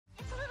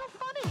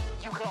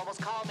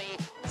call me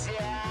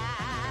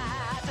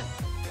Dad.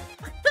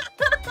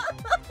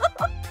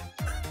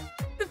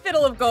 The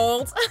fiddle of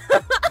gold.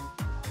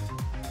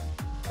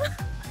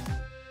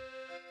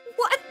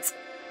 What?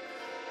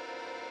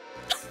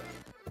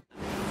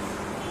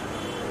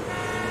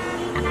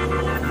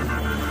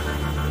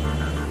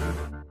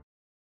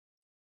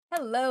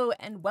 Hello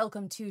and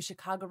welcome to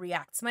Chicago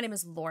Reacts. My name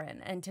is Lauren,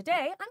 and today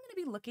I'm going to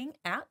be looking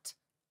at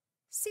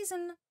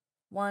Season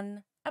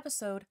 1,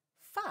 Episode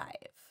 5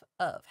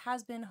 of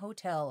Hazbin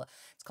Hotel.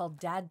 It's called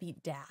Dad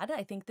Beat Dad.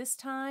 I think this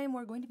time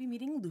we're going to be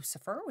meeting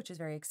Lucifer, which is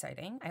very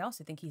exciting. I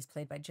also think he's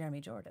played by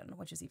Jeremy Jordan,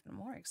 which is even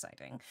more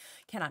exciting.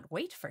 Cannot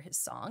wait for his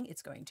song.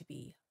 It's going to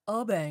be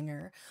a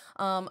banger.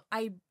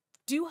 I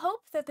do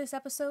hope that this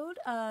episode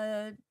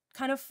I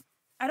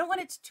don't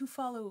want it to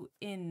follow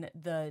in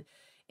the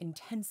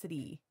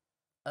intensity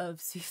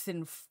of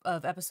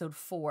episode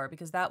 4,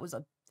 because that was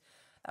a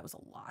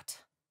lot.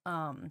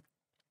 And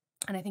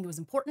I think it was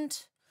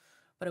important,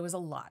 but it was a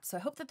lot. So I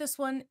hope that this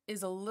one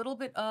is a little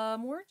bit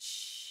more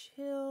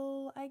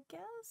chill, I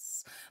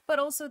guess, but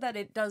also that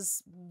it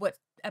does what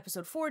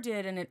episode 4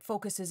 did, and it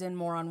focuses in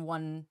more on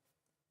one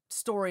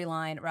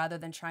storyline rather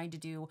than trying to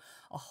do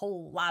a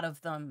whole lot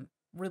of them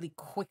really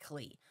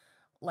quickly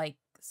like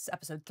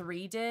episode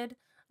 3 did.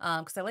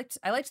 Because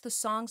I liked the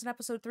songs in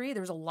episode 3.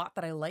 There was a lot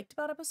that I liked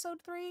about episode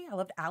 3. I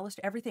loved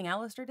Alistair, everything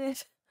Alistair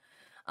did.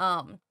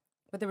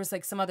 But there was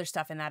like some other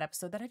stuff in that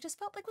episode that I just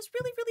felt like was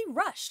really, really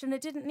rushed, and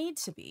it didn't need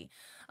to be.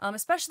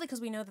 Especially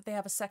because we know that they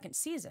have a second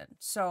season.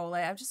 So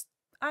like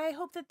I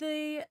hope that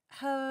they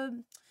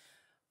had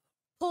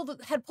pulled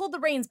the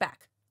reins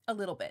back a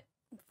little bit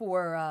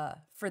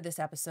for this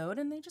episode,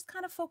 and they just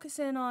kind of focus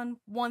in on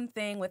one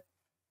thing with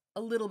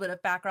a little bit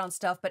of background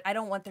stuff. But I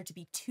don't want there to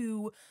be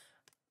two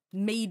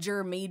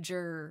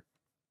major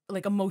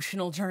like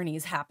emotional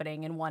journeys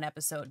happening in one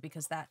episode,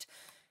 because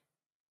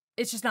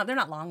it's just they're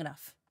not long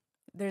enough.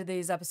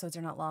 These episodes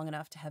are not long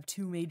enough to have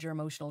two major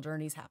emotional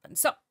journeys happen.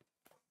 So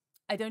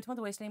I don't want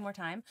to waste any more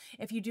time.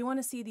 If you do want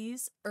to see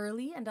these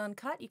early and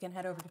uncut, you can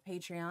head over to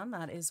Patreon.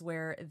 That is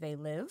where they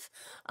live.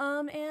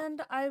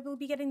 And I will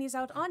be getting these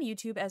out on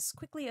YouTube as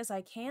quickly as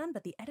I can,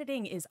 but the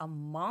editing is a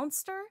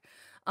monster.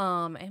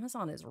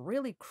 Amazon is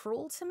really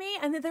cruel to me,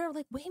 and they're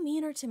like way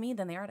meaner to me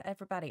than they are to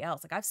everybody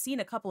else. Like I've seen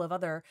a couple of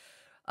other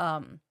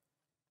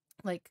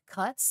like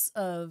cuts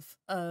of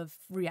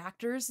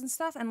reactors and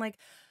stuff, and like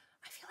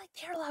I feel like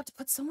they're allowed to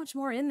put so much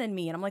more in than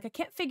me, and I'm like, I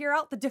can't figure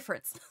out the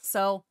difference.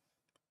 So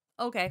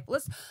okay,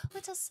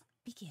 let us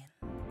begin.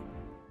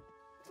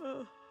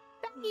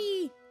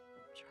 Becky!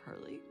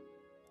 Charlie?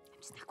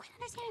 I'm just not quite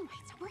understanding why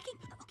it's not working.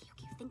 Okay,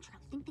 think,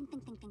 Charlie. Think.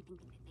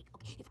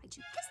 Okay, if I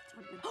do this,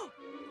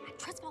 I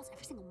trust balls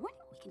every single morning.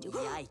 We can do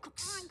it.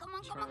 Yikes. Come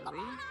on.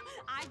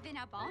 I've been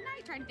up all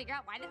night trying to figure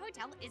out why the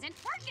hotel isn't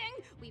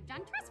working. We've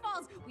done trust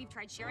balls. We've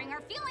tried sharing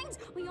our feelings.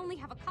 We only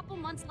have a couple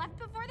months left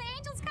before the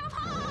angels come.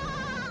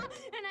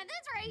 And at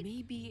this rate,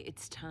 Maybe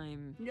it's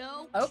time.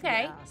 no.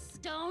 Okay.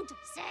 Ask Don't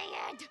say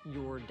it.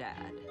 your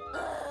dad.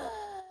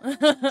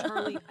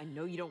 Charlie, I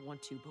know you don't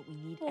want to, but we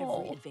need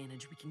every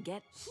advantage we can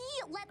get. He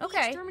let the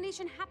Okay.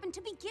 extermination happen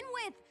to begin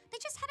with. They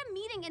just had a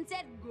meeting and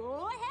said,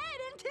 go ahead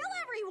and kill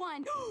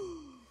everyone.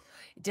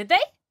 Did they?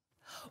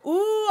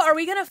 Ooh, are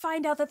we gonna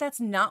find out that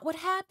that's not what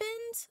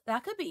happened?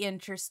 That could be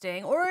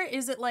interesting. Or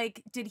is it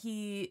like, did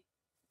he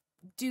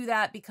do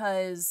that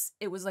because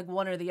it was like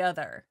one or the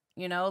other?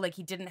 You know, like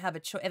he didn't have a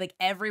choice. Like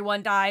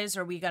everyone dies,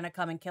 or are we gonna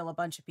come and kill a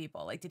bunch of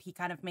people? Like, did he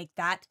kind of make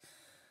that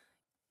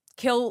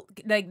kill,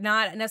 like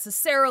not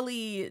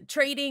necessarily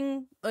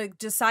trading, like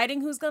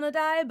deciding who's gonna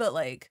die, but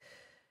like,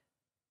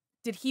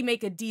 did he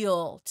make a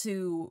deal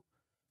to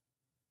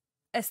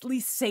at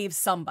least save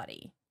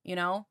somebody, you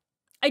know?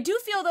 I do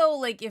feel, though,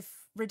 like, if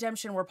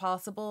redemption were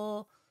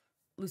possible,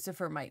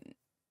 Lucifer might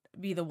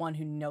be the one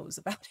who knows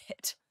about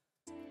it.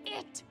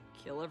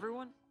 Kill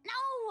everyone?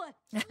 No!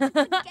 You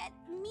could get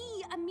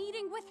me a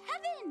meeting with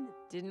heaven.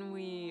 Didn't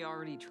we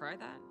already try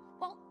that?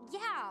 Well,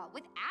 yeah,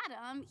 with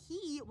Adam,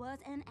 he was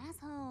an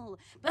asshole.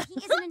 But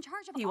he isn't in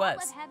charge of He all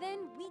was. of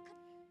heaven. We could...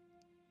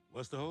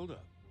 What's the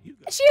holdup? You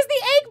got She has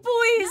the Egg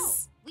No,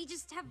 Boys! we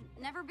just have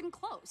never been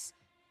close.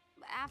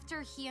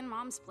 After he and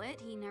Mom split,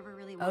 he never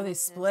really Oh, wanted they to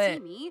split.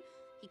 see me.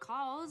 He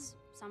calls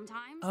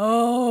sometimes.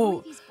 Oh. Only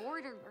if he's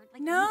bored or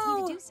like No.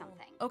 needs me to do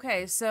something.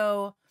 Okay,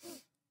 so...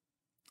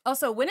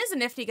 Also, when is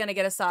Nifty gonna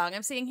get a song?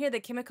 I'm seeing here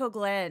that Kimiko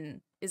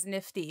Glenn is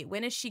Nifty.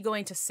 When is she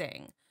going to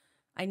sing?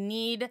 I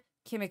need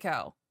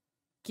Kimiko.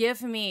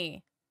 Give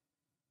me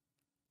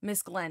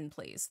Miss Glenn,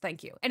 please.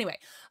 Thank you. Anyway,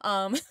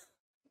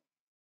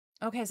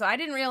 okay, so I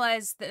didn't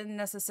realize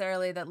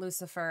necessarily that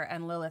Lucifer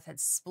and Lilith had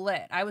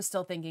split. I was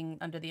still thinking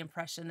under the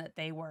impression that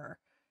they were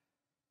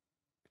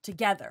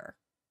together.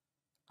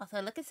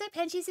 Also, look at Sir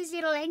Penchies'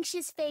 little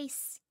anxious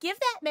face. Give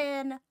that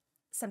man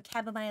some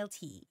chamomile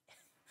tea.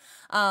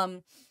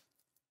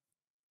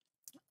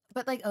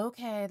 But like,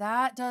 okay,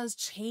 that does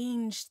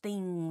change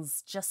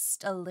things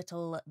just a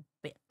little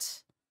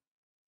bit.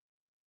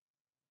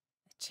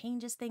 It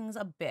changes things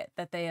a bit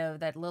that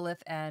that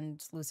Lilith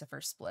and Lucifer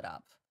split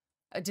up.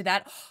 Did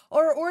that,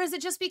 or is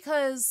it just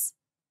because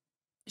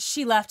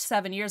she left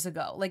 7 years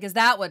ago? Like, is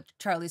that what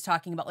Charlie's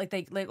talking about? Like,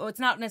 it's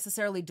not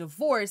necessarily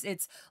divorce.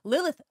 It's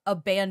Lilith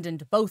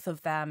abandoned both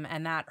of them,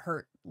 and that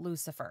hurt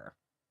Lucifer,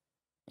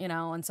 you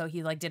know? And so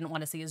he, like, didn't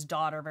want to see his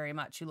daughter very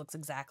much, who looks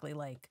exactly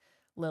like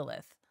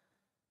Lilith.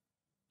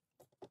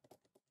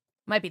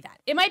 Might be that.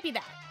 It might be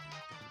that.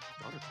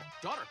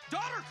 Daughter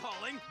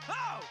calling?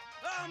 Oh,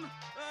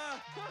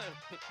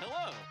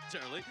 hello,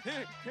 Charlie.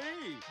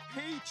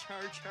 Hey,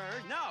 Char.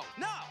 No.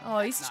 Oh,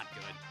 he's not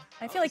good.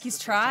 I feel like he's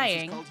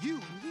trying. Called you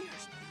in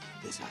years.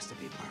 This has to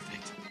be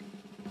perfect.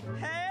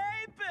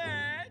 Hey,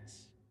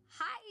 bitch.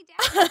 Hi,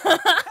 Dad.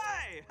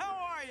 Hey, how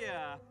are you?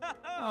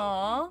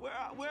 Aw.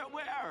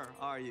 Where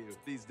are you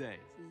these days?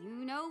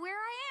 You know where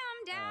I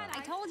am, Dad.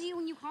 I told you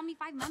when you called me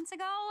 5 months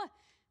ago.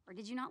 Or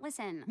did you not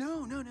listen?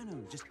 No.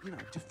 Just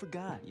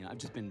forgot. I've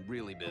just been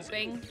really busy.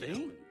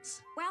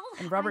 Things. Well,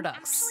 And rubber I'm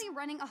ducks. actually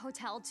running a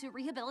hotel to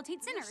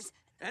rehabilitate sinners.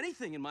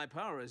 Anything in my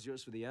power is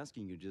yours for the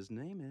asking. You just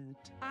name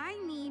it. I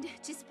need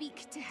to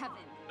speak to heaven.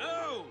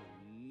 Oh,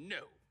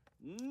 no.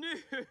 No.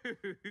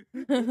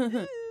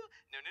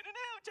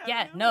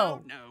 Yeah, Charlie,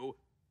 no. No.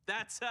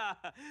 That's,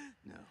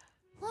 no.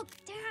 Look,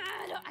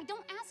 Dad, I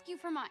don't ask you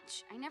for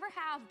much. I never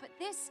have, but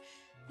this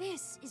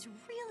is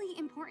really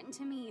important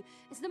to me.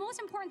 It's the most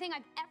important thing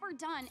I've ever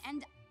done,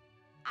 and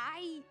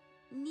I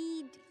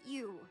need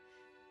you.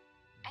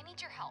 I need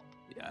your help.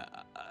 Yeah,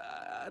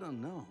 I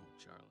don't know,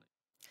 Charlie.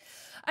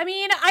 I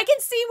mean, I can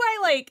see why,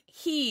 like,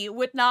 he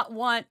would not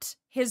want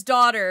his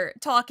daughter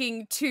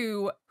talking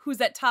to who's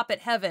at top at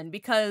heaven,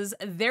 because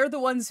they're the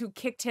ones who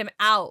kicked him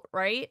out,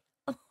 right?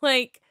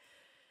 Like,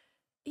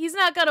 he's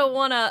not gonna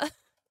wanna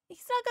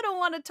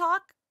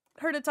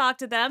her to talk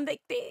to them. They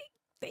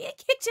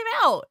kicked him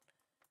out.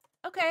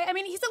 Okay, I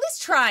mean, he's at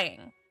least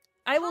trying.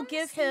 I will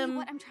give him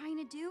what I'm trying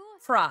to do.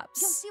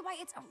 props. You'll see why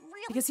it's a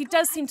really Because he good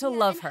does seem to idea,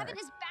 love and her. Heaven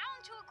is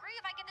bound to agree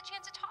if I get the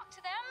chance to talk to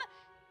them.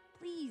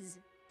 Please,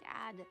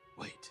 Dad.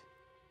 Wait,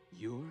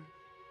 you're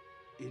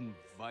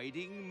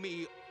inviting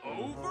me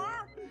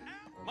over?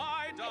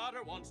 My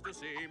daughter wants to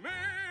see me.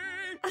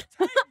 Take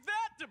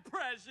that,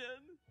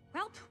 depression.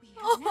 Well, we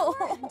have an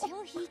hour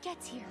until he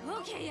gets here.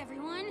 Okay,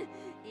 everyone,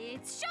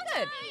 it's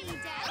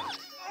showtime, Dad.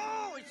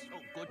 Oh, it's so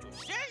good to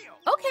see you.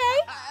 Okay.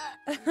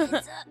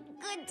 It's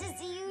good to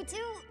see you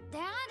too,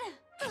 Dad.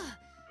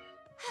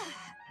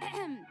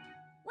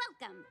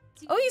 Welcome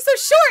to Oh, he's so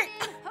short.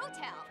 Hazbin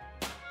Hotel.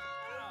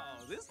 Oh,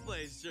 this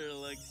place sure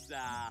looks,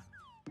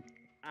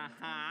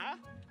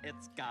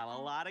 it's got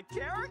a lot of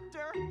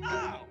character.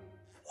 Oh,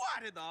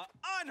 what in the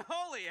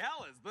unholy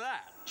hell is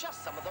that?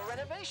 Just some of the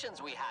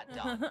renovations we had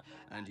done.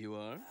 And you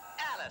are?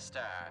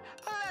 Alistair,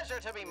 pleasure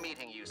to be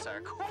meeting you,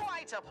 sir.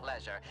 Quite a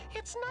pleasure.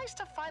 It's nice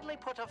to finally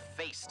put a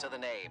face to the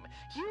name.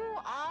 You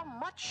are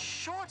much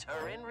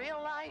shorter in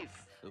real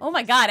life. Oh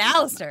my God,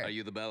 Alistair. Are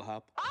you the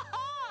bellhop?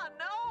 Aha,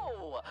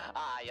 no!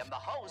 I am the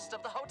host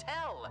of the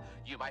hotel.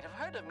 You might have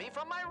heard of me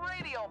from my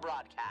radio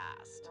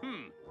broadcast.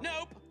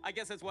 Nope. I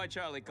guess that's why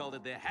Charlie called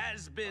it the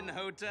Hazbin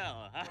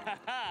Hotel. Ha ha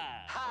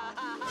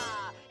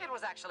ha! It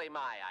was actually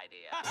my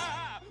idea.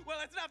 Well,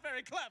 it's not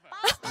very clever.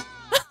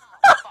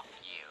 Fuck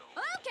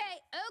you.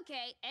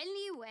 Okay,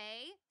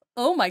 anyway.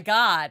 Oh my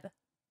God.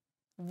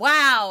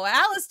 Wow,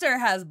 Alistair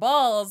has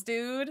balls,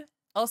 dude.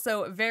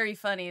 Also, very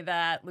funny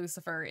that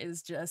Lucifer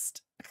is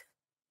just...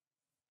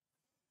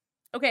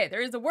 Okay,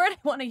 there is a word I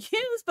want to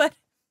use, but...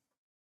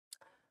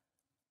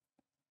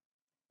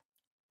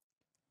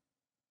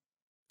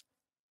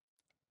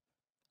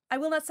 I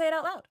will not say it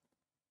out loud.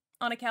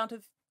 On account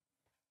of...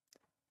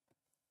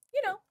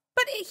 You know.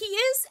 But he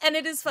is, and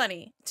it is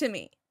funny to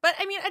me. But,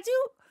 I mean, I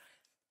do...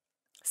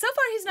 So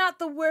far, he's not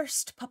the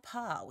worst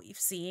papa we've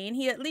seen.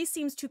 He at least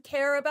seems to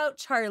care about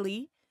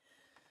Charlie,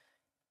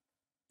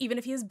 even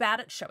if he is bad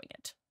at showing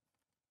it.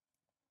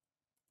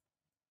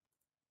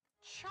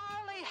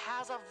 Charlie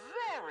has a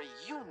very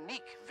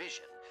unique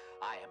vision.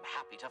 I am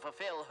happy to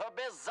fulfill her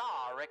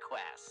bizarre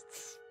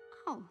requests.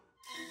 Oh,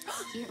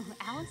 thank you,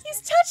 Alice.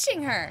 He's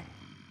touching her.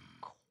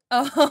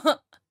 Oh,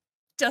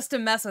 just to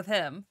mess with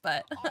him,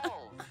 but...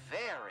 All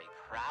very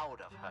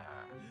proud of her.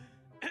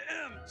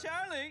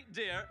 Charlie,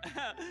 dear,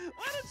 why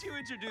don't you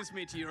introduce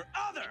me to your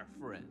other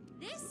friend?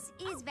 This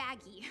is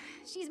Vaggie.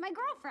 She's my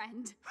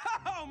girlfriend.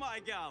 Oh, my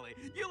golly.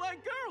 You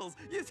like girls.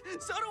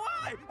 So do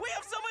I. We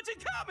have so much in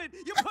common.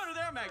 You put her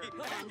there, Maggie.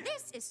 And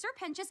this is Sir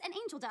Pentious and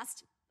Angel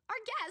Dust, our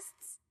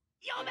guests.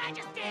 Your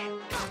Majesty!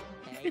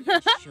 Hey, you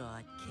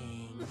short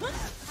king.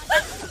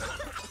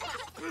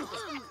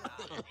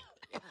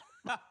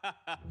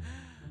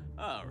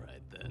 All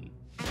right, then.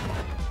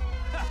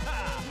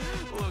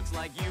 Looks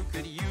like you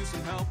could use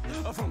some help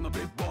from the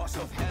big boss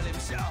of hell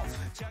himself.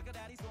 Check out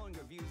Daddy's glowing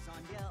reviews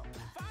on Yelp.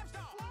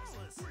 5-star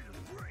priceless.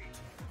 Really great.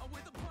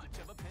 With a punch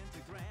of a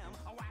pentagram.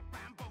 A whack,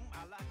 bam, boom,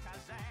 a la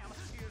Kazam.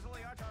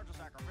 Usually I charge a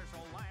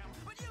sacrificial lamb,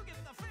 but you get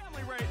the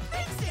family rate.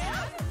 Thanks,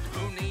 Dad.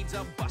 Who needs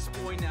a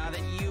busboy now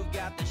that you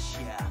got the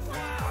chef?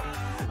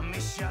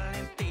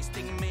 Michelin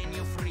tasting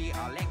menu free,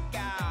 a la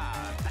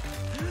carte.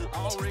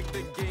 I'll rig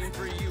the game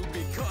for you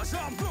because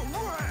I'm the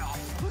ref.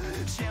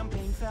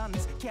 champagne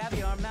fountains,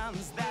 caviar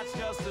mountains, that's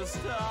just a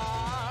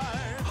start.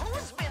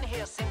 Who's been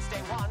here since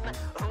day one?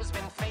 Who's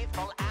been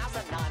faithful as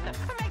a nun?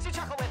 Makes you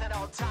chuckle with an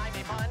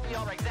old-timey pun.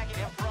 Your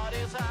executive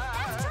producer.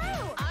 That's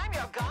true. I'm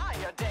your guy,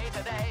 your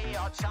day-to-day,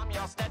 your chum,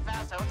 your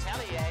steadfast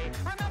hotelier.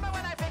 Remember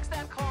when I fixed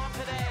that corn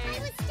today? I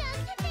was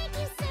stunned to thank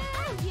you, sir.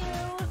 Oh,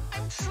 you.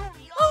 I'm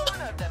truly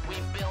honored that we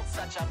built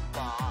such a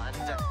bond.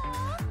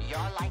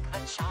 You're like the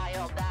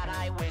child that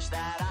I wish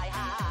that I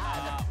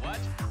had. What?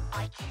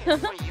 I care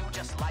for you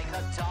just like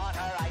a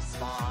daughter I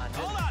spawned.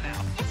 Hold on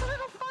now. It's a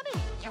little funny.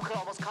 You could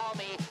almost call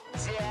me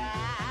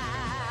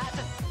Dad.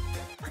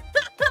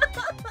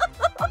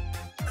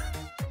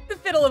 The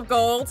fiddle of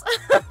gold.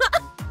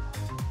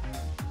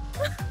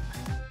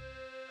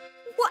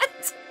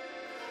 What?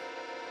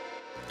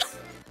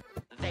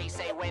 They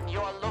say when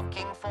you're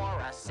looking for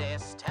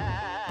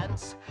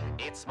assistance,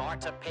 it's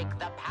smart to pick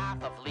the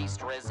path of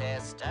least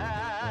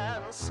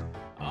resistance.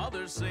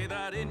 Others say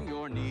that in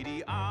your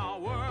needy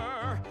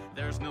hour,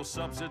 there's no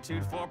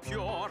substitute for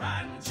pure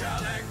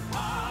angelic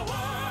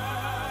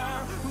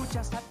power. Who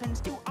just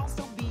happens to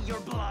also be your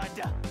blood.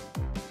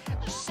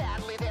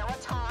 Sadly, there are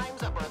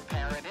times a birth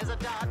parent is a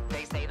dud.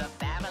 They say the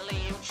family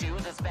you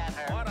choose is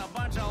better. What a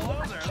bunch of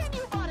losers. Can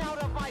you butt out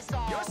of my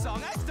song? Your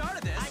song, I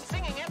started this. I'm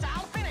singing it,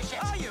 I'll finish it.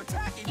 Oh, you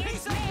tacky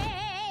piece It's of... me.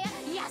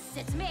 Yes,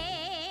 it's me.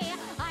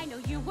 I know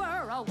you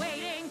were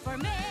waiting for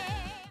me.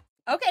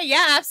 Okay,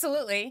 yeah,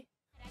 absolutely.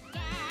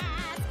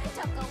 Yes,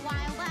 took a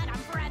while, but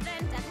I'm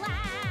present at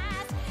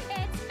last.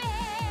 It's me,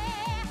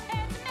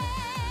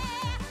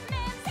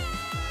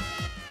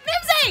 Mimsy.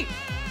 Mimsy!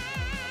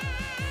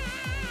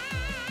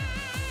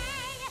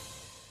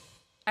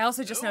 I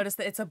also just noticed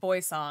that it's a boy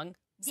song.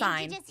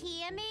 Sign. Did you just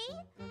hear me?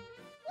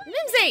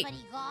 Mimsy!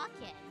 Everybody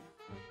gawking.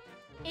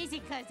 Is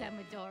it because I'm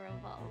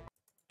adorable?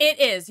 It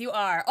is, you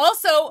are.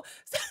 Also,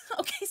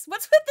 okay, so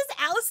what's with this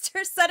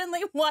Alistair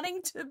suddenly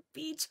wanting to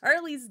be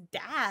Charlie's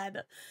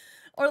dad?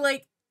 Or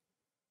like,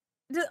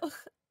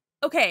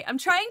 okay, I'm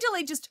trying to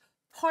like just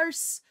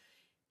parse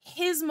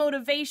his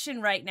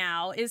motivation right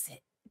now. Is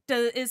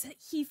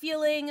he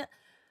feeling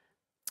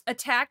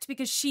attacked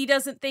because she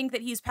doesn't think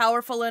that he's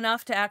powerful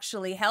enough to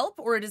actually help?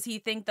 Or does he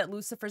think that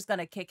Lucifer's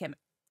gonna kick him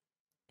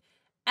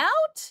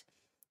out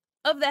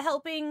of the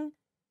helping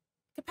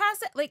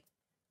capacity? Like,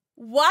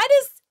 why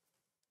does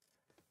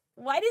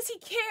he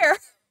care?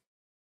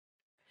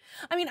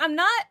 I mean, I'm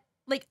not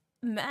like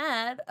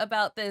mad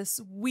about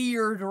this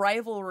weird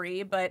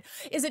rivalry, but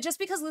is it just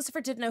because Lucifer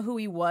didn't know who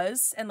he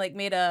was and like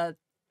made a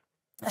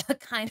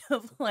kind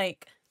of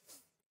like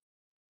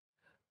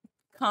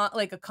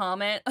a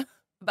comment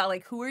about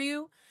like, who are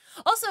you?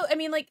 Also, I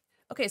mean, like,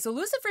 okay, so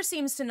Lucifer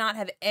seems to not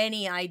have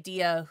any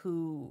idea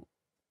who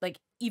like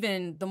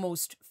even the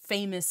most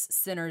famous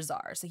sinners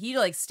are. So he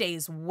like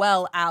stays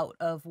well out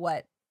of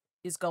what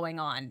is going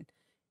on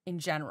in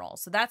general.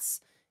 So that's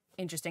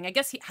interesting. I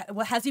guess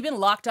has he been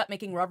locked up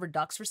making rubber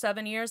ducks for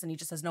 7 years and he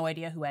just has no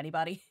idea who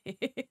anybody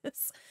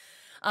is?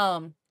 I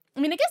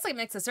mean, I guess it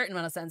makes a certain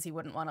amount of sense he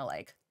wouldn't want to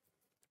like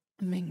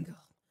mingle.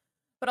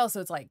 But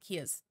also it's like he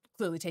has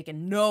clearly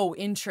taken no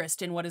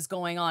interest in what is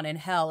going on in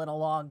hell in a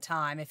long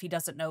time if he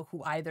doesn't know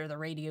who either the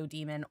radio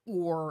demon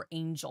or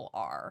angel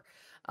are.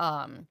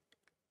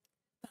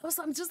 But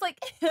also I'm just like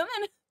him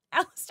and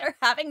Alistair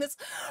having this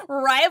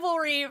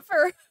rivalry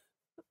for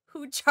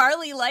who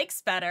Charlie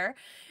likes better.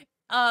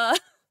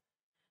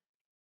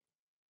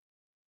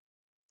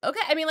 Okay,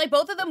 I mean, like,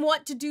 both of them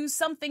want to do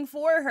something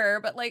for her,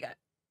 but, like,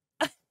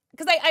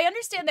 because I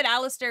understand that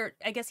Alistair,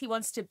 I guess he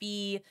wants to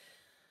be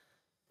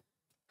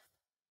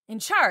in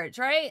charge,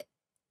 right?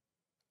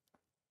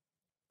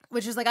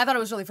 Which is, like, I thought it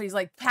was really funny. He's,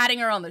 like, patting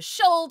her on the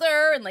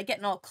shoulder and, like,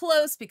 getting all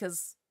close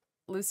because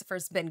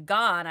Lucifer's been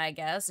gone, I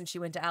guess, and she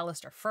went to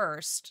Alistair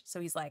first. So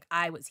he's like,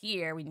 I was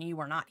here when you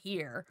were not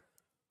here.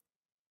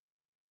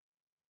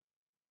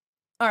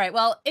 All right,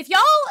 well, if y'all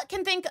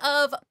can think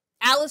of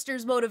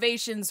Alistair's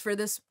motivations for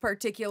this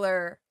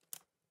particular...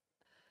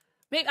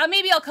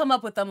 Maybe I'll come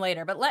up with them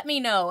later, but let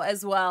me know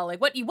as well. Like,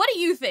 what do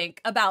you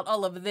think about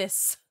all of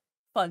this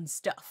fun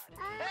stuff?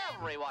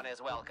 Everyone is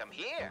welcome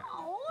here.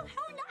 Oh,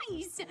 how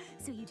nice.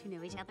 So you two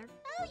know each other?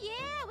 Oh,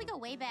 yeah, we go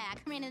way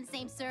back. Ran in the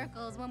same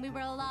circles when we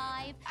were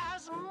alive.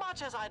 As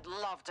much as I'd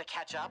love to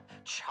catch up,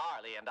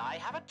 Charlie and I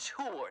have a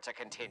tour to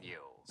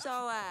continue.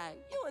 So,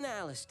 you and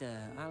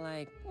Alistair are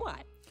like,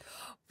 what?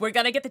 We're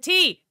gonna get the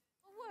tea.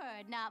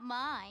 Word, not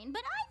mine,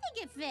 but I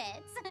think it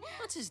fits.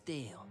 What's his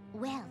deal?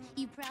 Well,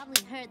 you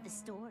probably heard the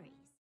stories.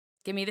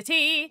 Give me the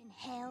tea. In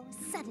hell,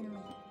 suddenly,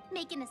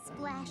 making a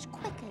splash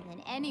quicker than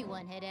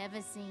anyone had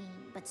ever seen.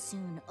 But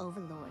soon,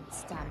 Overlord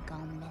started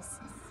going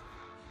missing.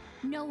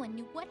 No one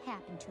knew what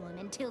happened to him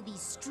until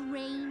these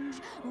strange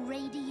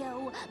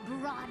radio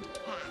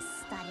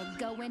broadcasts started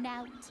going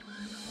out.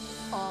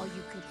 All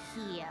you could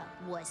hear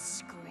was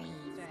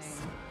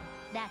screams.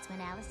 That's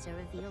when Alistair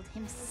revealed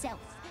himself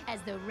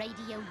as the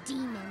radio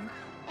demon,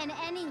 and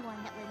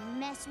anyone that would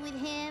mess with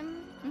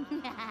him,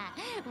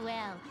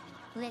 well,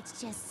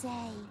 let's just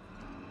say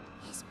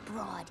his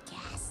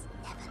broadcast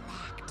never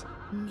lacked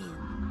new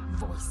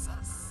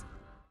voices.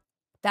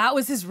 That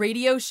was his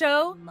radio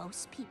show?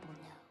 Most people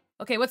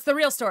know. Okay, what's the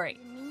real story?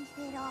 Beneath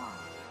it all.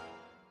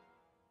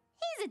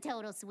 He's a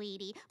total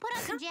sweetie. Put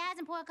on some jazz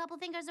and pour a couple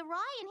fingers of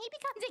rye and he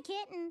becomes a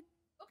kitten.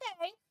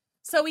 Okay.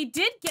 So we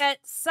did get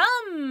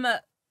some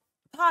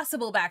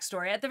possible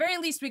backstory. At the very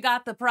least, we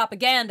got the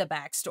propaganda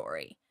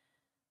backstory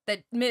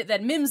that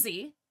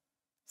Mimsy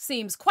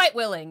seems quite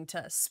willing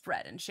to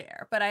spread and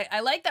share. But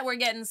I like that we're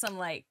getting some,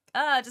 like,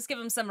 just give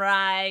him some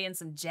rye and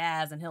some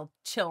jazz and he'll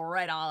chill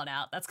right on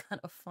out. That's kind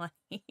of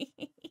funny.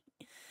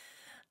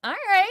 All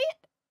right.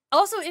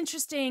 Also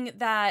interesting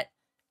that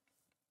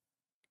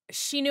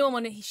she knew him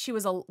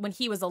when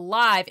he was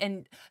alive.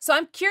 And so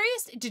I'm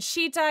curious, did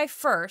she die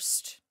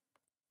first?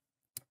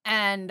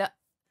 And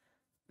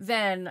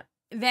then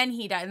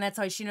he died, and that's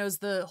how she knows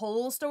the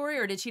whole story?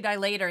 Or did she die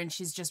later and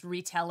she's just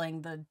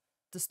retelling the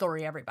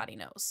story everybody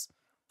knows?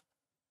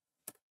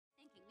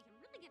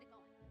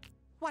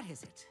 What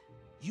is it?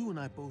 You and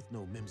I both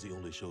know Mimsy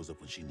only shows up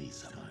when she needs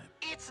some time.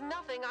 It's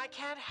nothing I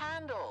can't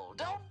handle.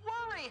 Don't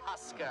worry,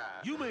 Husker.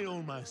 You may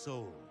own my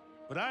soul,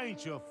 but I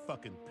ain't your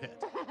fucking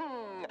pet.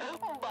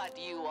 But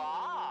you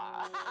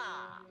are.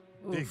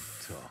 Big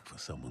talk for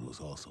someone who's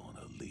also on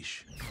a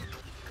leash.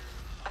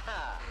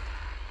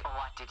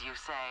 What did you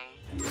say?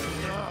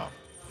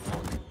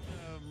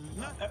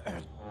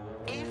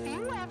 If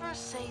you ever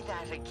say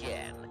that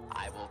again,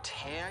 I will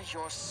tear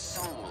your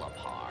soul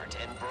apart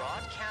and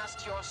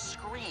broadcast your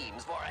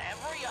screams for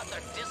every other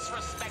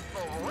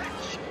disrespectful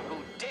wretch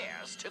who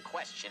dares to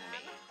question me.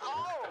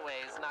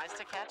 Always nice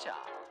to catch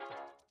up.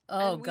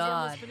 Oh,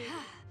 God.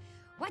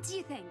 What do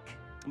you think?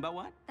 About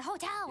what? The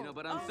hotel. You know,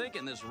 but I'm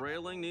thinking this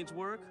railing needs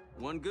work.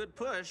 One good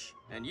push,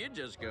 and you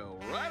just go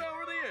right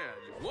over the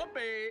edge.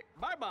 Whoopee!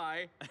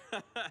 Bye-bye.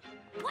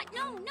 What?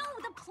 No,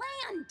 the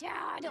plan,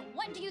 Dad.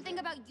 What do you think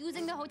about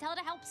using the hotel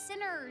to help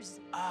sinners?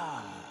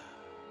 All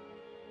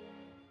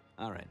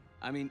right.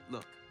 I mean,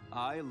 look,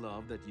 I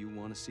love that you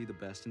want to see the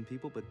best in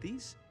people, but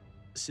these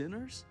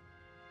sinners,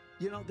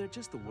 you know, they're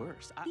just the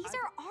worst. These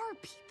are our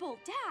people,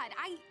 Dad.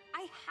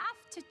 I have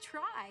to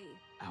try.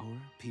 Our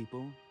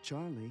people,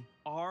 Charlie,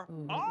 are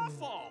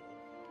awful.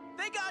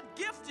 They got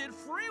gifted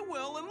free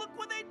will, and look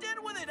what they did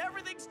with it.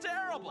 Everything's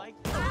terrible.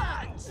 Like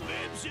that.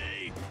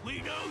 Mimsy,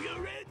 we know you're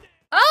in there.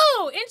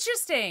 Oh,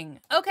 interesting.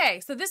 Okay,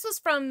 so this was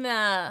from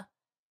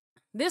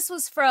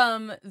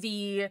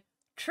the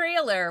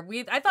trailer.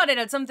 I thought it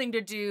had something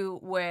to do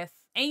with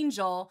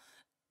Angel,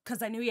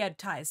 because I knew he had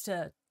ties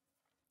to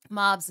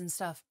mobs and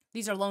stuff.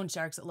 These are loan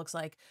sharks, it looks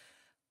like.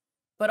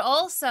 But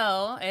also,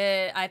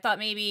 I thought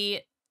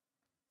maybe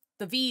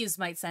the V's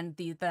might send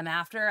them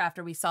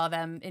after we saw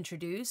them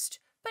introduced.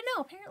 But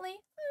no, apparently,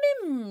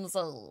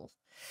 Mimsel.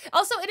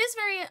 Also, it is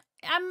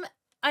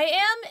I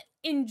am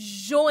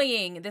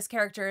enjoying this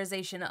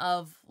characterization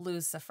of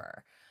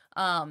Lucifer.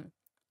 And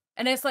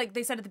it's like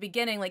they said at the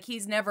beginning, like,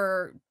 he's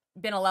never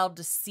been allowed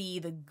to see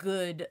the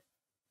good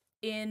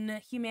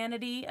in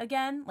humanity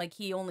again. Like,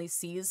 he only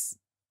sees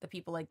the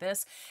people like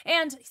this.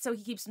 And so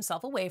he keeps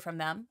himself away from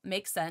them.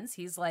 Makes sense.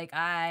 He's like,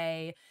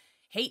 I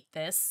hate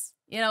this.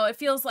 You know,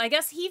 I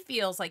guess he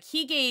feels like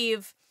he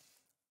gave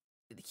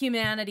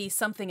humanity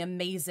something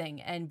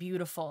amazing and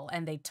beautiful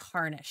and they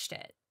tarnished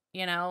it,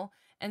 you know?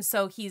 And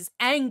so he's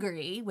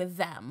angry with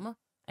them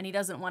and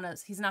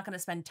he's not going to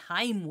spend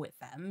time with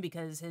them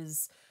because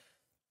his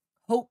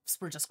hopes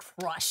were just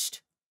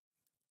crushed.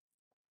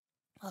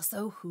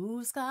 Also,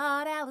 who's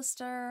got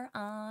Alistair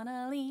on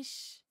a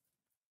leash?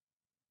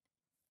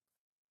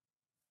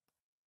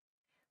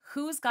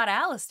 Who's got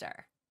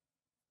Alistair?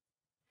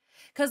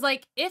 Because,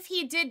 like, if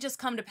he did just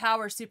come to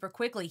power super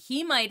quickly,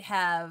 he might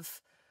have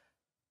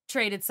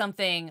traded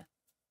something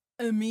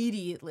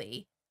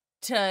immediately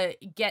to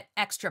get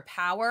extra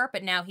power,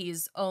 but now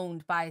he's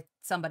owned by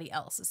somebody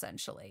else,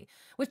 essentially,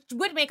 which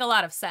would make a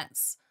lot of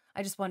sense.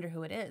 I just wonder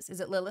who it is. Is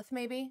it Lilith,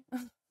 maybe?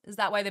 Is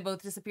that why they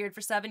both disappeared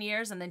for 7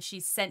 years, and then she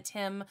sent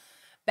him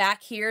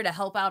back here to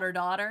help out her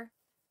daughter?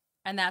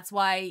 And that's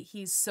why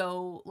he's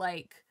so,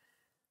 like,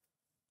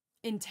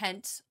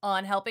 intent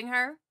on helping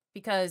her,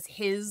 because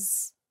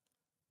his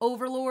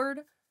overlord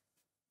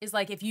is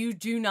like, if you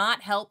do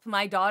not help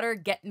my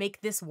daughter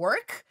make this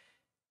work,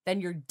 then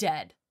you're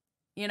dead.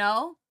 You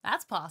know?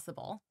 That's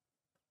possible.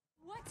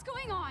 What's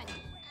going on?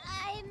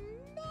 I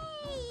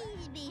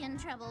may be in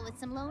trouble with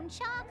some loan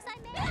sharks. I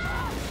may.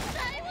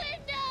 My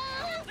window!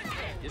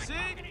 You see?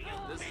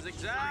 This is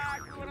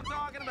exactly what I'm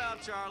talking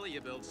about, Charlie.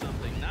 You build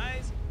something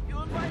nice, you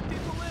invite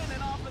people in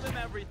and offer them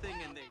everything,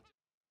 and they...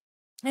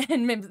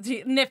 And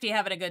Nifty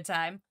having a good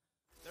time.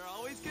 They're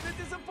always gonna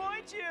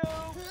disappoint you.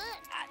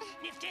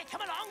 Nifty,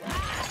 come along.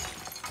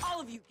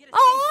 All of you, get a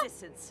safe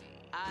distance.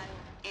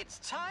 It's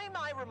time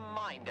I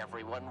remind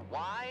everyone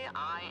why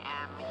I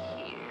am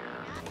here.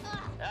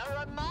 A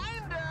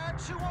reminder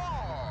to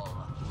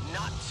all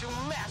not to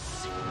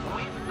mess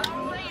with the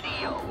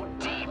radio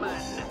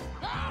demon.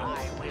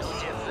 I will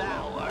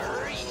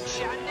devour each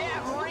and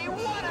every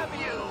one of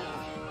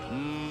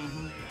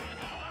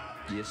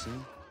you. You see?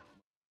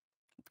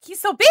 He's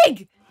so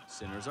big!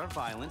 Sinners are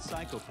violent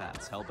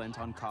psychopaths, hell-bent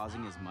on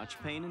causing as much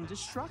pain and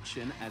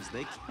destruction as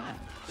they can.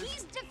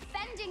 He's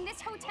defending this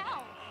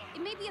hotel.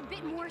 It may be a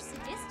bit more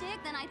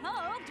sadistic than I'd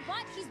hoped,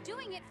 but he's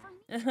doing it for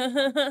me. You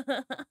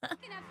can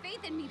have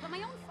faith in me, but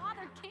my own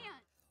father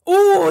can't.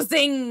 Ooh,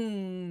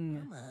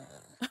 zing!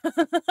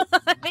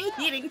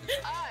 Eating.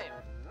 I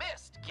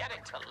missed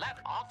getting to let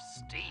off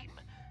steam.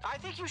 I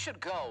think you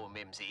should go,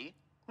 Mimsy.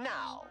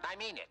 Now, I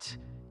mean it.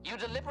 You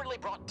deliberately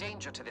brought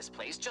danger to this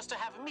place just to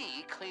have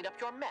me clean up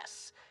your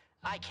mess.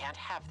 I can't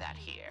have that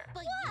here.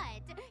 But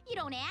what? You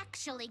don't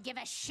actually give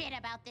a shit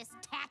about this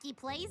tacky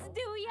place,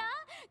 do ya?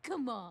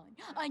 Come on,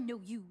 I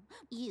know you.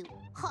 You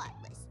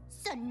heartless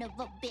son of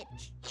a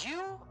bitch.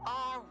 You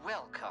are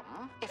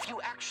welcome if you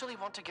actually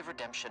want to give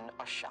redemption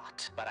a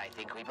shot. But I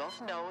think we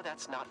both know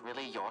that's not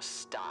really your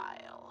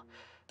style.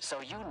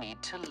 So you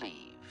need to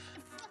leave.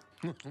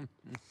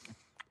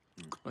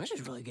 This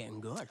is really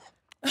getting good.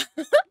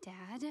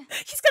 Dad,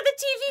 He's got the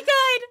TV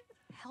guide.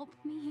 help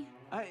me.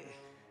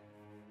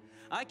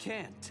 I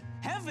can't.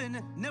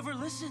 Heaven never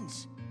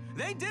listens.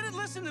 They didn't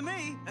listen to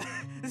me.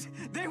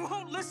 They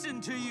won't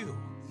listen to you.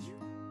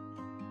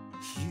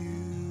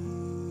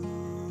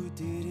 You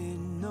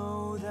didn't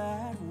know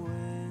that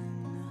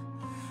when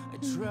I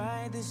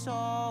tried this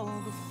all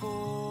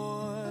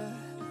before,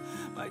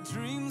 my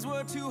dreams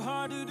were too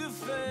hard to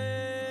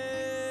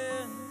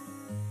defend.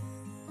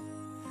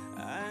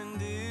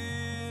 And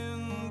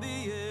in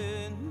the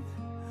end,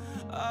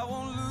 I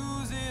won't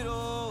lose it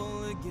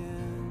all again.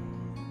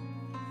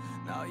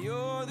 Now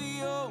you're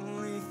the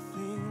only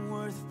thing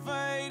worth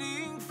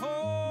fighting for.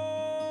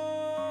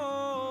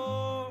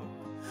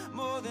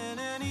 More than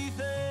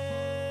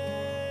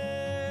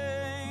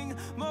anything,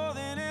 more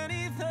than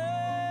anything,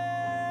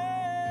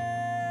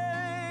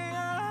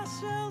 I'll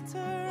shelter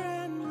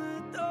and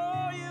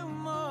adore you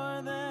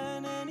more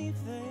than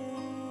anything.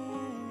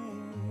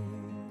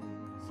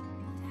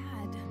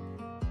 Dad,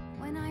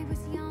 when I was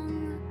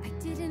young, I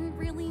didn't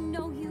really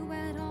know you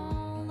at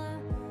all.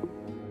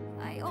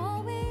 I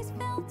always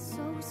felt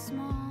so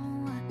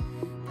small,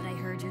 but I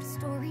heard your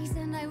stories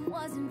and I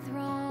was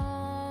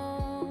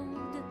enthralled.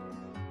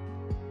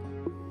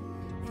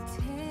 The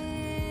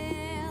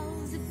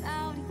tales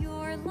about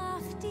your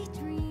lofty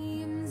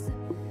dreams,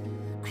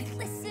 I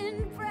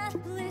listened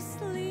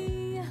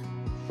breathlessly,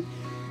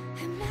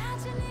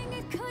 imagining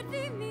it could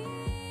be me.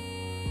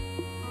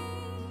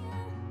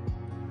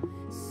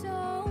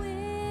 So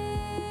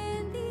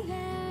in the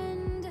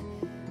end,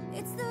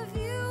 it's the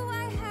view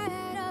I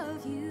had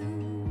of you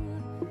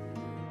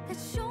that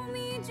show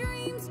me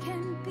dreams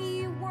can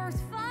be worth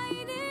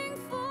fighting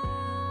for.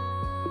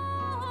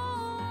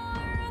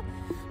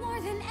 More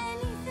than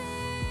anything,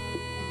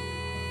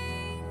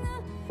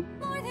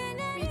 more than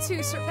anything. Me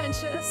too,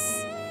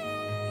 Serpentious.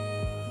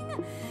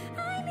 I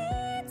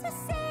need to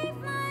save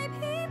my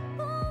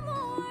people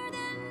more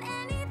than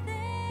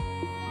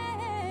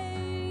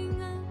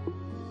anything.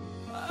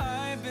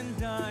 I've been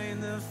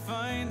dying to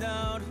find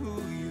out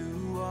who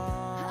you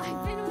are.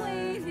 I've been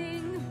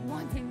waiting,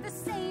 wanting the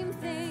same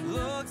thing.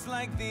 Looks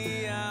like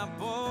the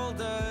apple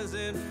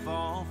doesn't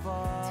fall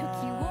far.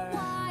 Took you a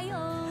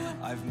while.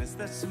 I've missed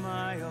that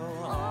smile,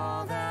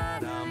 all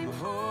that I'm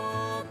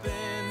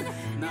hoping.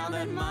 Now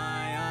that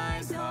my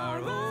eyes are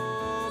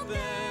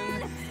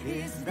open,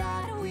 is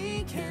that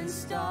we can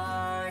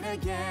start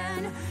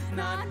again,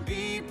 not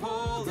be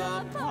pulled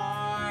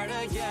apart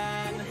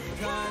again.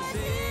 'Cause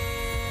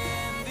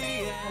in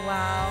the end,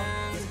 Wow.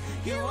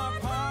 you are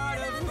part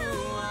of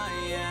who I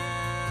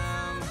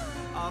am.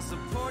 I'll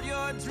support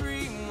your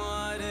dream,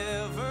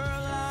 whatever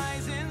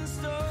lies in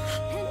store.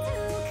 And who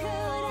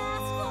could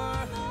ask for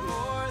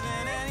More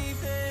than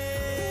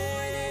anything,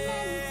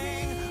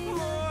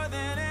 more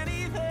than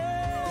anything,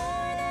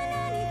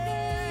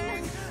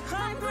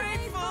 I'm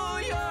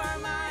grateful you're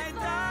my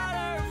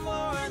daughter.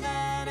 More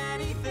than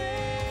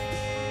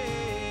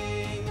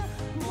anything,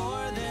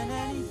 more than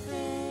anything.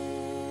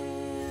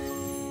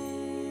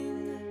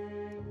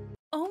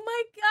 Oh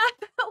my god,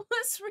 that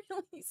was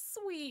really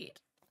sweet.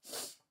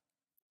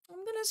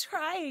 I'm gonna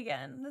cry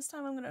again. This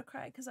time I'm gonna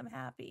cry because I'm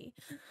happy.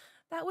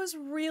 That was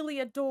really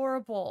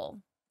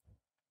adorable.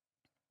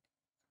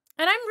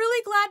 And I'm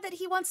really glad that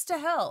he wants to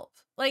help.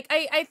 Like,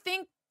 I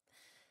think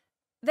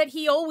that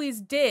he always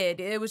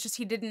did. It was just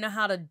he didn't know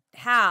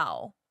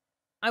how.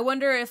 I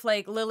wonder if,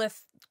 like,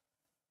 Lilith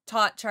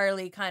taught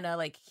Charlie kind of,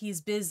 like,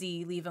 he's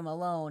busy, leave him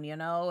alone, you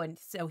know? And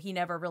so he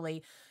never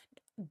really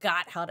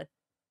got her.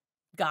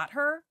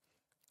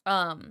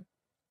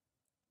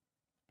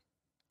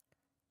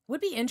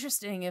 Would be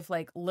interesting if,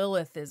 like,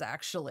 Lilith is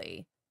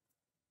actually,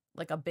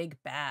 like, a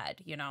big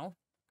bad, you know?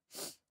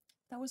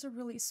 That was a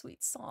really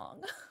sweet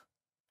song.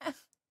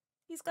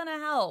 He's gonna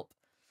help.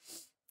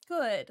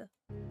 Good.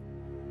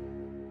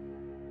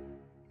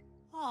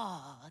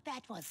 Oh,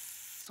 that was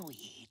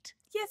sweet.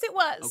 Yes, it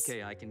was.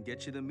 Okay, I can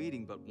get you the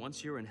meeting, but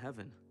once you're in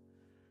heaven,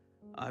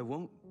 I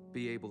won't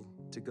be able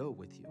to go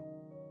with you.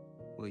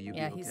 Will you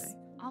Yeah, be okay? he's-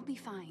 I'll be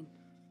fine.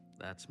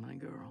 That's my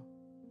girl.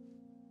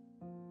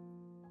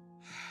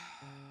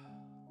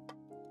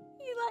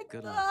 He like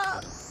Good that.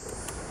 luck.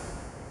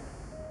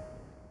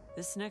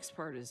 This next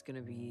part is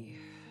gonna be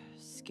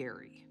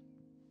scary.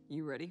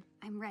 You ready?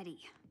 I'm ready.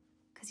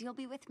 Because you'll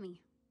be with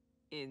me.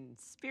 In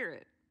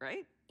spirit,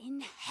 right?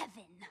 In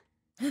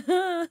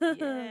heaven.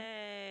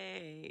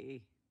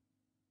 Yay!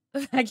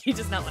 Maggie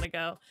does not want to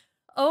go.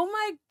 Oh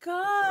my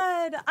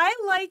god. I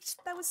liked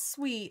that. Was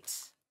sweet.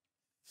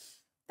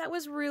 That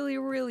was really,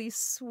 really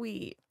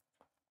sweet.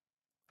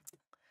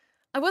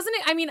 I was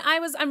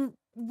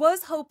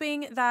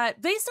hoping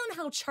that based on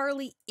how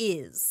Charlie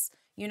is,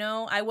 you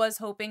know, I was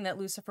hoping that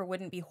Lucifer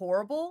wouldn't be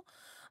horrible.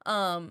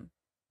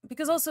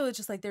 Because also it's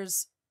just like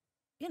there's,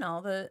 you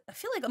know, I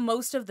feel like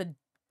most of the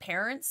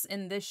parents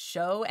in this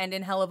show and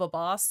in Hell of a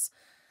Boss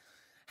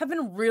have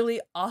been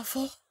really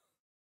awful.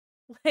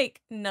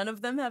 Like, none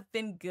of them have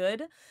been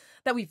good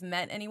that we've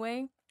met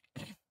anyway.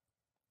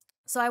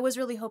 So I was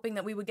really hoping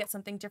that we would get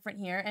something different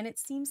here, and it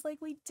seems like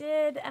we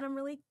did, and I'm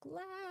really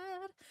glad.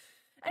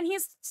 And he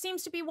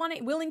seems to be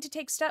willing to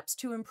take steps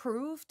to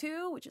improve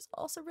too, which is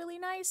also really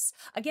nice.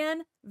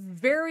 Again,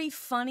 very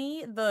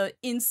funny, the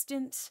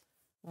instant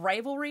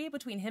rivalry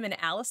between him and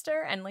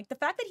Alistair, and like the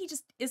fact that he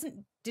just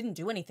didn't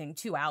do anything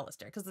to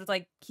Alistair, because it's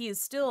like he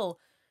is still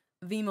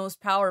the most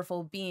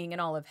powerful being in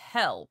all of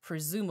hell,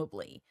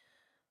 presumably.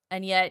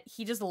 And yet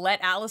he just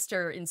let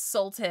Alistair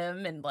insult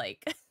him and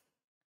like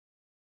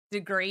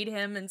degrade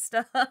him and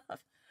stuff.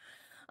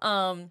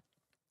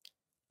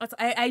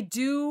 I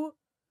do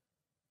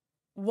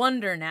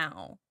wonder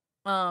now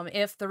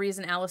if the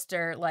reason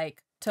Alistair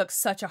like took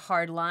such a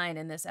hard line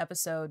in this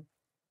episode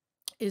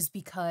is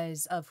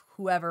because of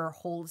whoever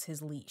holds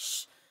his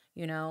leash,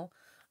 you know?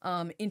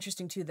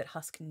 Interesting too that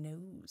Husk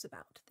knows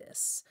about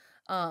this.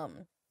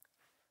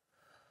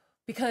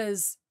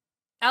 Because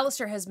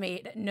Alistair has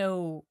made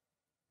no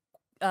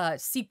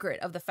secret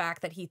of the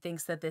fact that he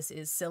thinks that this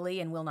is silly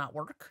and will not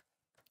work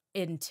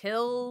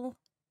until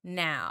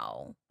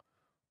now,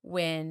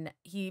 when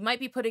he might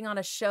be putting on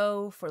a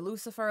show for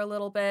Lucifer a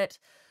little bit.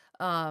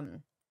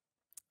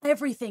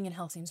 Everything in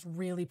hell seems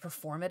really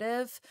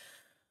performative,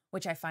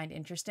 which I find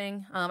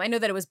interesting. I know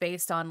that it was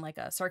based on like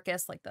a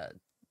circus, like the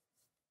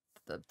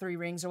Three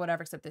Rings or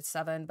whatever, except it's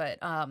 7, but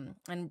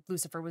and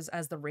Lucifer was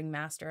as the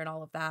ringmaster and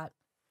all of that.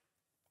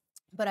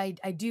 But I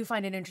do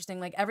find it interesting,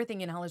 like everything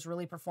in hell is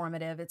really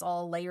performative. It's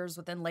all layers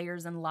within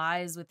layers and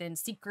lies within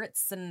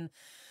secrets, and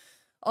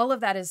all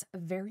of that is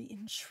very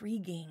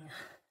intriguing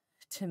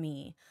to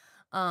me.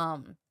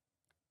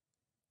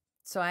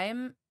 So I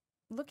am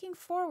looking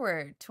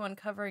forward to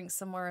uncovering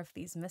some more of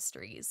these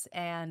mysteries,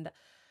 and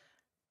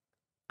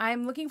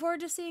I'm looking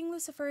forward to seeing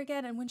Lucifer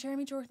again. And when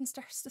Jeremy Jordan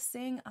starts to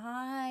sing,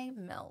 I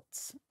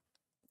melt.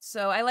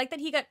 So I like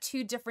that he got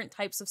 2 different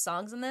types of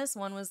songs in this.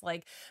 One was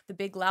like the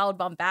big, loud,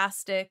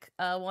 bombastic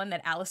one that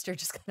Alistair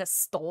just kind of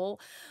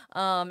stole.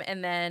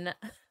 And then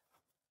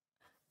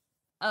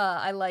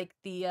I like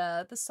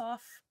the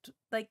soft,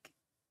 like,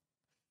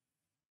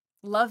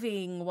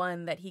 loving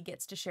one that he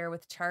gets to share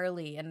with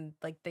Charlie, and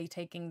like they're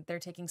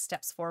taking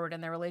steps forward in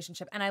their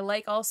relationship. And I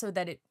like also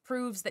that it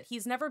proves that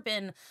he's never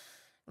been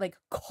like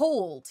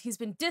cold. He's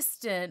been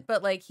distant,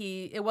 but like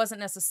it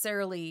wasn't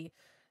necessarily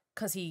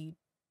because he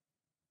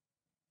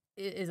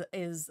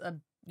is a,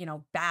 you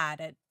know,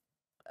 bad at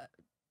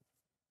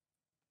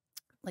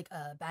like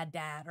a bad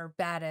dad or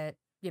bad at,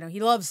 you know, he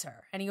loves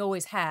her and he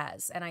always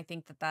has. And I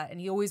think that and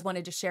he always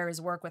wanted to share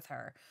his work with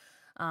her.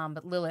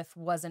 But Lilith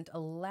wasn't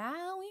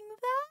allowing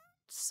that.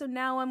 So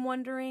now I'm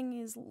wondering,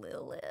 is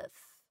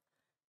Lilith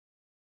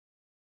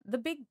the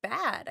big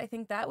bad? I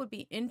think that would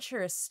be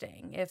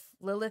interesting if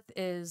Lilith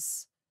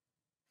is,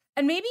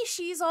 and maybe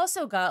she's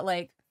also got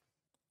like,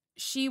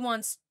 she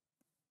wants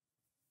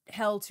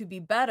hell to be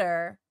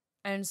better.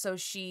 And so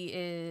she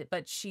is,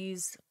 but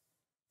she's,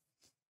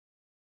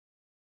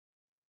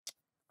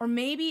 or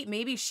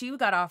maybe she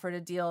got offered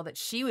a deal that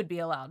she would be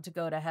allowed to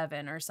go to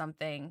heaven or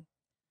something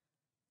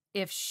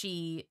if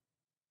she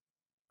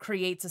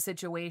creates a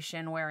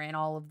situation wherein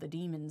all of the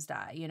demons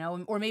die, you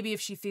know? Or maybe if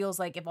she feels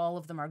like if all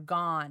of them are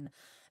gone,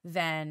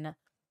 then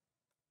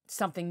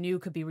something new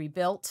could be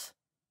rebuilt.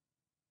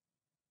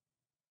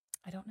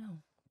 I don't know.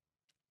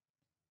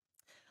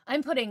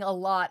 I'm putting a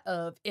lot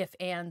of if,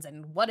 ands,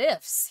 and what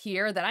ifs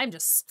here that I'm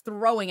just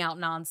throwing out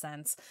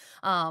nonsense.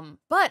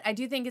 But I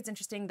do think it's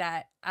interesting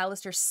that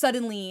Alistair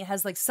suddenly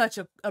has like such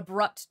a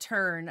abrupt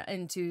turn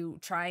into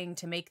trying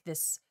to make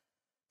this,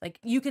 like,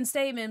 you can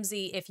stay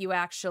Mimsy if you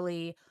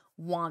actually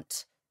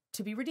want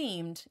to be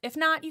redeemed. If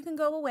not, you can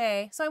go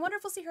away. So I wonder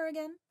if we'll see her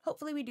again.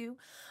 Hopefully we do.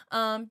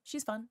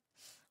 She's fun.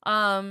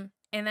 And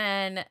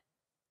then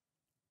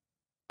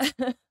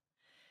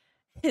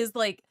is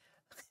like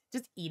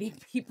just eating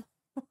people.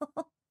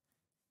 I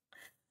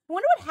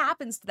wonder what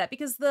happens to that,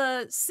 because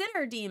the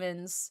sinner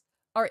demons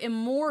are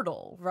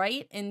immortal,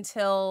 right?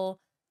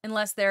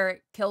 Unless they're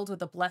killed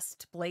with a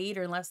blessed blade,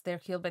 or unless they're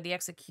killed by the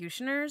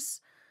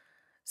executioners.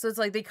 So it's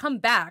like they come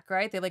back,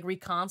 right? They like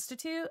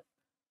reconstitute,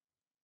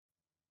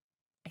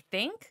 I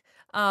think.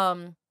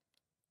 So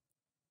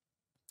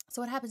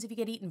what happens if you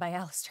get eaten by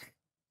Alistair?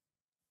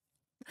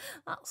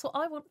 That's what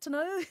I want to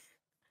know.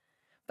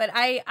 But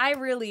I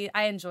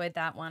enjoyed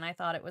that one. I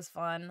thought it was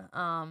fun.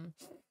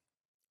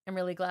 I'm I'm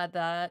really glad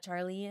that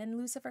Charlie and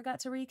Lucifer got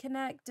to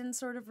reconnect and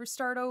sort of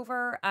restart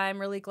over. I'm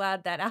really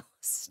glad that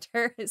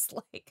Alistair is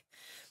like,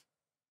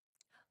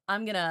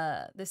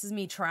 this is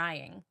me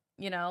trying,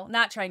 you know,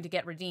 not trying to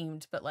get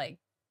redeemed, but like,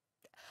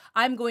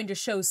 I'm going to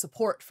show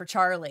support for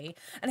Charlie.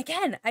 And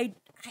again, I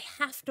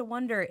have to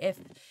wonder if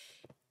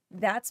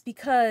that's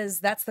because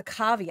that's the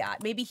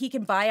caveat. Maybe he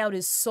can buy out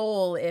his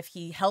soul if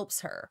he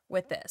helps her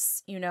with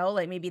this, you know,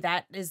 like maybe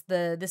this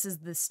is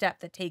the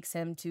step that takes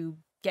him to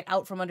get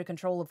out from under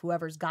control of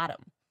whoever's got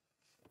him,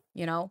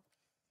 you know,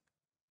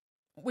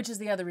 which is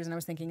the other reason I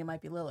was thinking it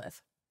might be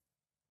Lilith,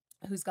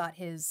 who's got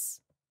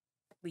his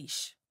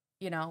leash,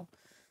 you know.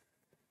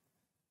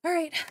 All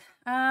right.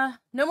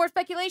 No more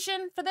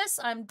speculation for this.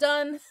 I'm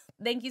done.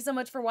 Thank you so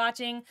much for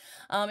watching.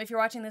 If you're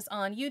watching this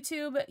on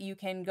YouTube, you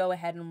can go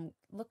ahead and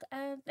look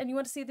at, and you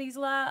want to see these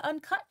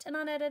uncut and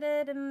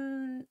unedited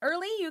and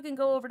early, you can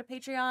go over to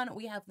Patreon.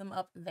 We have them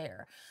up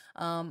there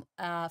for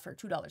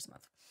 $2 a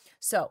month.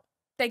 So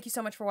thank you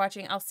so much for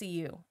watching. I'll see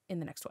you in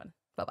the next one.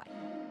 Bye-bye.